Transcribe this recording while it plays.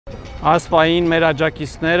Ասպային մեր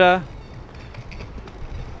աջակիցները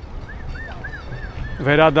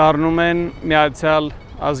վերադառնում են Միացյալ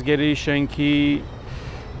Ազգերի շենքի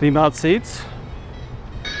դիմացից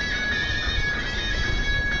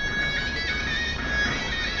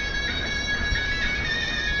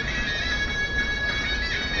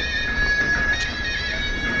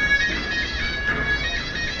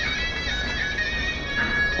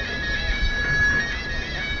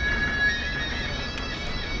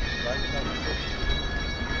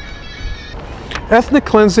Ethnic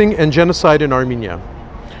cleansing and genocide in Armenia.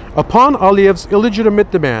 Upon Aliyev's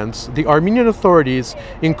illegitimate demands, the Armenian authorities,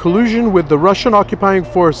 in collusion with the Russian occupying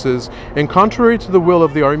forces and contrary to the will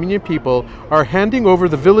of the Armenian people, are handing over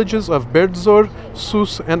the villages of Berdzor,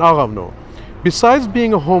 Sus, and Aghavno. Besides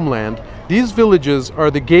being a homeland, these villages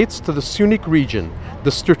are the gates to the Sunnik region,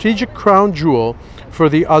 the strategic crown jewel for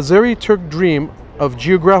the Azeri-Turk dream of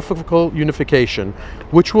geographical unification,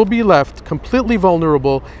 which will be left completely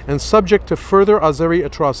vulnerable and subject to further Azeri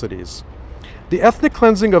atrocities. The ethnic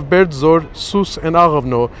cleansing of Berdzor, Sus, and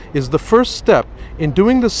Aghavno is the first step in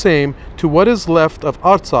doing the same to what is left of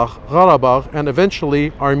Artsakh, Qarabağ, and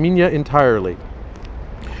eventually Armenia entirely.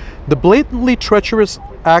 The blatantly treacherous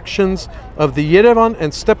actions of the Yerevan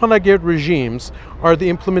and Stepanakert regimes are the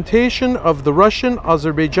implementation of the Russian,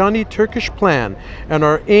 Azerbaijani, Turkish plan and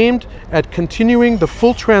are aimed at continuing the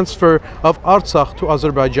full transfer of Artsakh to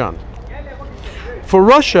Azerbaijan. For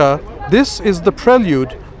Russia, this is the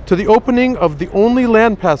prelude to the opening of the only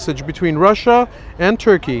land passage between Russia and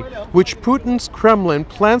Turkey, which Putin's Kremlin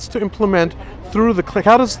plans to implement through the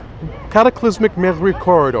cataclysmic Mehri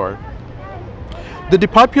corridor. The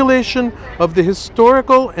depopulation of the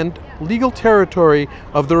historical and legal territory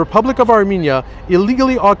of the Republic of Armenia,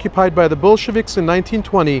 illegally occupied by the Bolsheviks in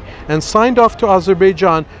 1920 and signed off to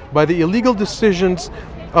Azerbaijan by the illegal decisions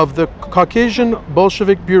of the Caucasian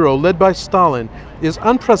Bolshevik Bureau led by Stalin, is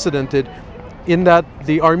unprecedented in that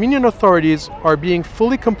the Armenian authorities are being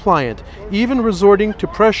fully compliant, even resorting to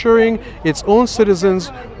pressuring its own citizens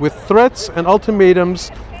with threats and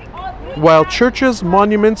ultimatums, while churches,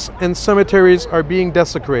 monuments, and cemeteries are being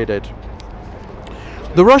desecrated.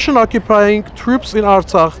 The Russian occupying troops in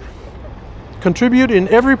Artsakh contribute in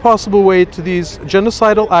every possible way to these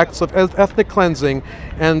genocidal acts of ethnic cleansing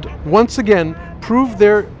and once again prove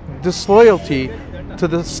their disloyalty to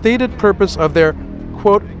the stated purpose of their,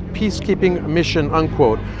 quote, peacekeeping mission,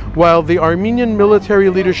 unquote, while the Armenian military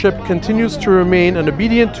leadership continues to remain an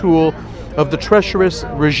obedient tool of the treacherous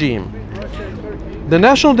regime. The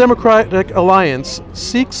National Democratic Alliance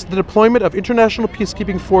seeks the deployment of international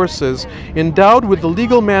peacekeeping forces endowed with the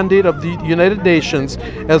legal mandate of the United Nations,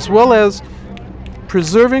 as well as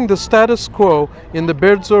preserving the status quo in the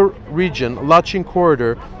Berdzor region, Lachin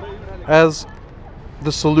corridor, as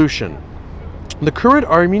the solution. The current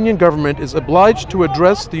Armenian government is obliged to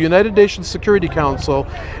address the United Nations Security Council,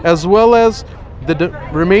 as well as the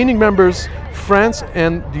remaining members, France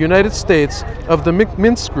and the United States, of the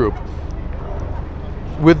Minsk group,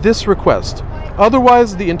 with this request.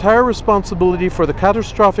 Otherwise, the entire responsibility for the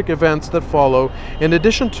catastrophic events that follow, in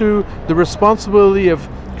addition to the responsibility of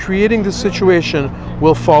creating this situation,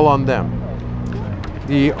 will fall on them.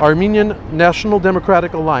 The Armenian National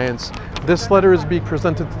Democratic Alliance, this letter is being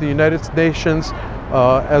presented to the United Nations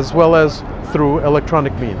as well as through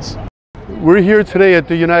electronic means. We're here today at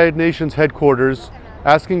the United Nations headquarters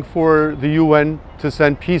asking for the UN to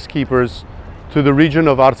send peacekeepers to the region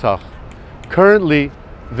of Artsakh. Currently,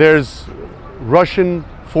 there's Russian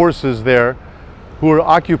forces there who are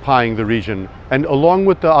occupying the region, and along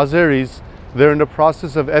with the Azeris, they're in the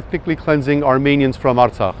process of ethnically cleansing Armenians from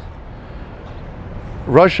Artsakh.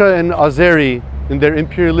 Russia and Azeri, in their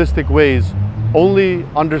imperialistic ways, only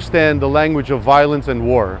understand the language of violence and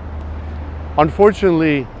war.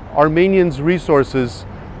 Unfortunately, Armenians' resources,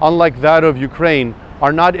 unlike that of Ukraine,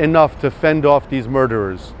 are not enough to fend off these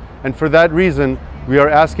murderers. And for that reason, we are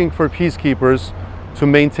asking for peacekeepers to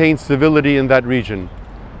maintain civility in that region.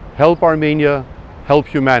 Help Armenia, help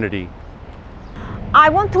humanity. I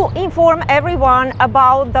want to inform everyone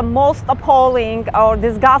about the most appalling or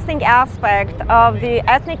disgusting aspect of the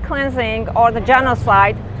ethnic cleansing or the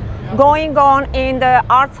genocide going on in the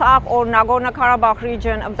Artsakh or Nagorno-Karabakh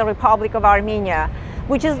region of the Republic of Armenia,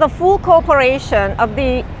 which is the full cooperation of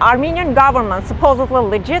the Armenian government, supposedly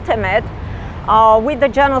legitimate, with the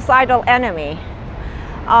genocidal enemy.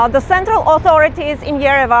 The central authorities in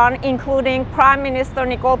Yerevan, including Prime Minister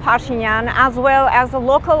Nikol Pashinyan, as well as the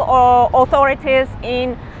local authorities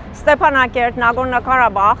in Stepanakert,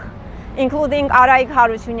 Nagorno-Karabakh, including Araik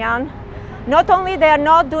Harutyunyan, not only they are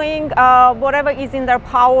not doing whatever is in their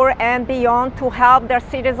power and beyond to help their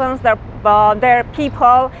citizens, their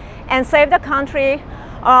people, and save the country,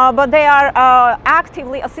 but they are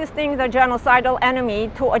actively assisting the genocidal enemy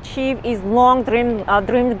to achieve his long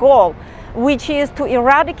dreamed goal, which is to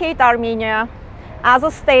eradicate Armenia as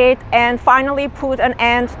a state and finally put an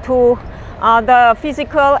end to the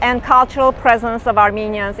physical and cultural presence of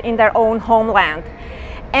Armenians in their own homeland.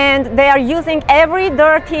 And they are using every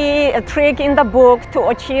dirty trick in the book to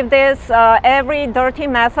achieve this, every dirty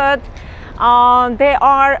method. They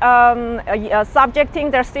are subjecting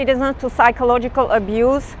their citizens to psychological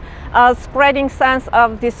abuse, spreading sense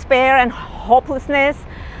of despair and hopelessness.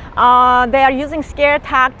 They are using scare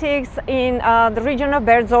tactics in the region of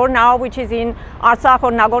Berzor now, which is in Artsakh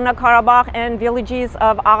or Nagorno-Karabakh, and villages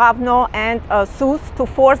of Aghavno and Sus, to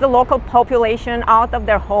force the local population out of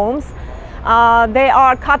their homes. They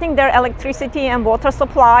are cutting their electricity and water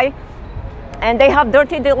supply, and they have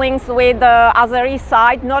dirty dealings with the Azeri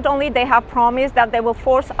side. Not only they have promised that they will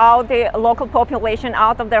force out the local population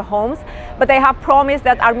out of their homes, but they have promised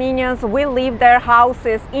that Armenians will leave their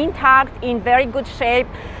houses intact, in very good shape,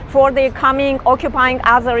 for the coming occupying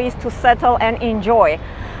Azeris to settle and enjoy.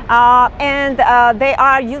 They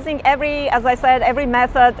are using as I said, every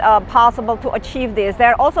method possible to achieve this.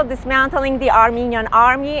 They're also dismantling the Armenian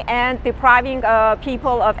army and depriving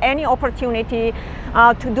people of any opportunity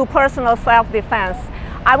to do personal self-defense.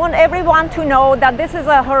 I want everyone to know that this is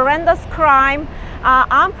a horrendous crime,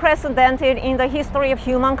 unprecedented in the history of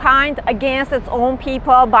humankind, against its own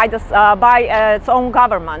people by its own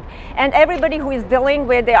government. And everybody who is dealing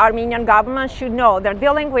with the Armenian government should know they're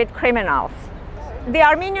dealing with criminals. The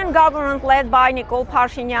Armenian government, led by Nikol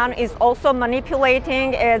Pashinyan, is also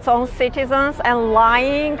manipulating its own citizens and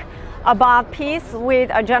lying about peace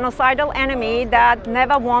with a genocidal enemy that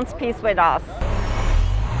never wants peace with us.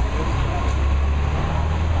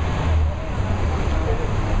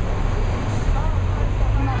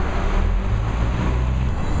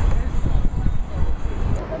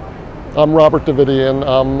 I'm Robert Davidian.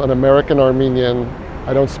 I'm an American Armenian.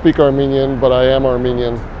 I don't speak Armenian, but I am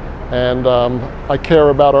Armenian. And I care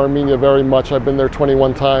about Armenia very much. I've been there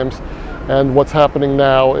 21 times. And what's happening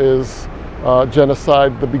now is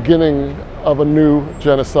genocide, the beginning of a new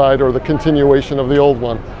genocide, or the continuation of the old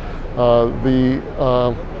one. The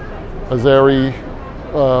Azeri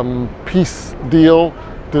peace deal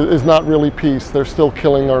is not really peace. They're still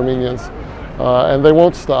killing Armenians, and they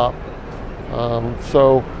won't stop.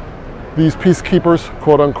 So these peacekeepers,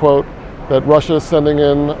 quote unquote, that Russia is sending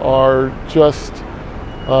in are just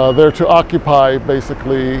there to occupy,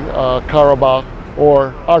 basically, Karabakh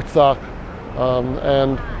or Artsakh,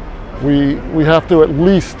 and we have to at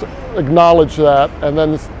least acknowledge that and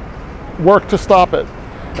then work to stop it.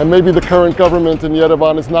 And maybe the current government in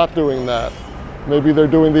Yerevan is not doing that. Maybe they're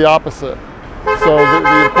doing the opposite. So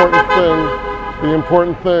the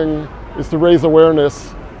important thing is to raise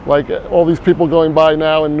awareness, like all these people going by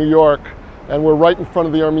now in New York, and we're right in front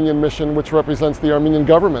of the Armenian mission, which represents the Armenian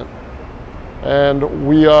government. And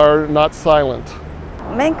we are not silent.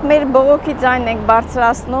 Մենք մեր բողոքի ձայնն ենք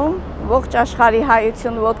բարձրացնում, ողջ աշխարհի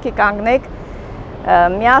հայություն ոտքի կանգնեք,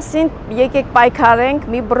 միասին եկեք պայքարենք,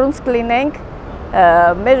 մի բռունցք լինենք,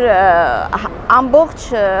 մեր ամբողջ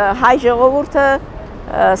հայ ժողովուրդը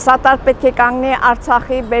սատար պետք է կանգնի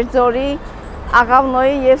Արցախի, Բերձորի,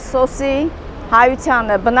 Աղավնոյի եւ Սոսի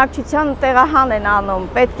հայությանը, բնակչության տեղահան են անում,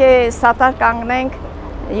 պետք է սատար կանգնենք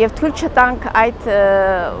եւ թույլ չտանք այդ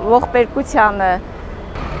ողբերգությանը։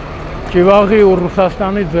 Ճիվաղի ու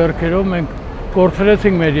Ռուսաստանի ձեռքերով մենք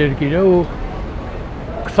կորցրեցինք մեր երկիրը ու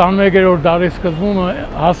 21-րդ դարի սկզբում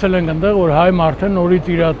հասել ենք այնտեղ, որ հայ մարդը նորից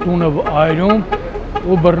իր տունը այրում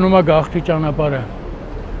ու բռնում է գաղթի ճանապարհը։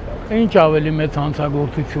 Ինչ ավելի մեծ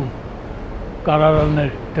հանցագործություն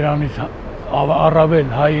կարարալներ դրանից առավել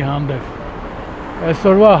հայի հանդեպ։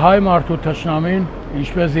 Այսօրվա հայ մարդու թշնամին,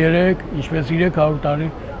 ինչպես 300 տարի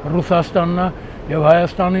Ռուսաստանն եւ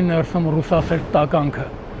Հայաստանի ներսում ռուսասեր տականքը։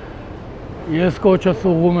 Ես կոչս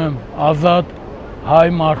ուղղում եմ ազատ հայ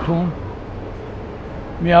մարդուն,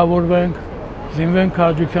 միավորվենք, զինվենք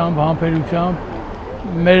քաջությամբ, համբերությամբ,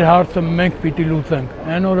 մեր հարցը մենք պիտի լուծենք։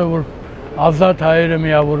 Այն օրը, որ ազատ հայերը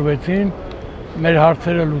միավորվեցին, մեր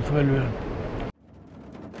հարցերը լուծվելու են։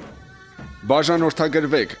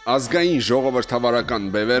 Բաժանորդագրվեք ազգային ժողովրդավարական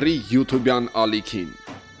բևեռի YouTube-յան ալիքին։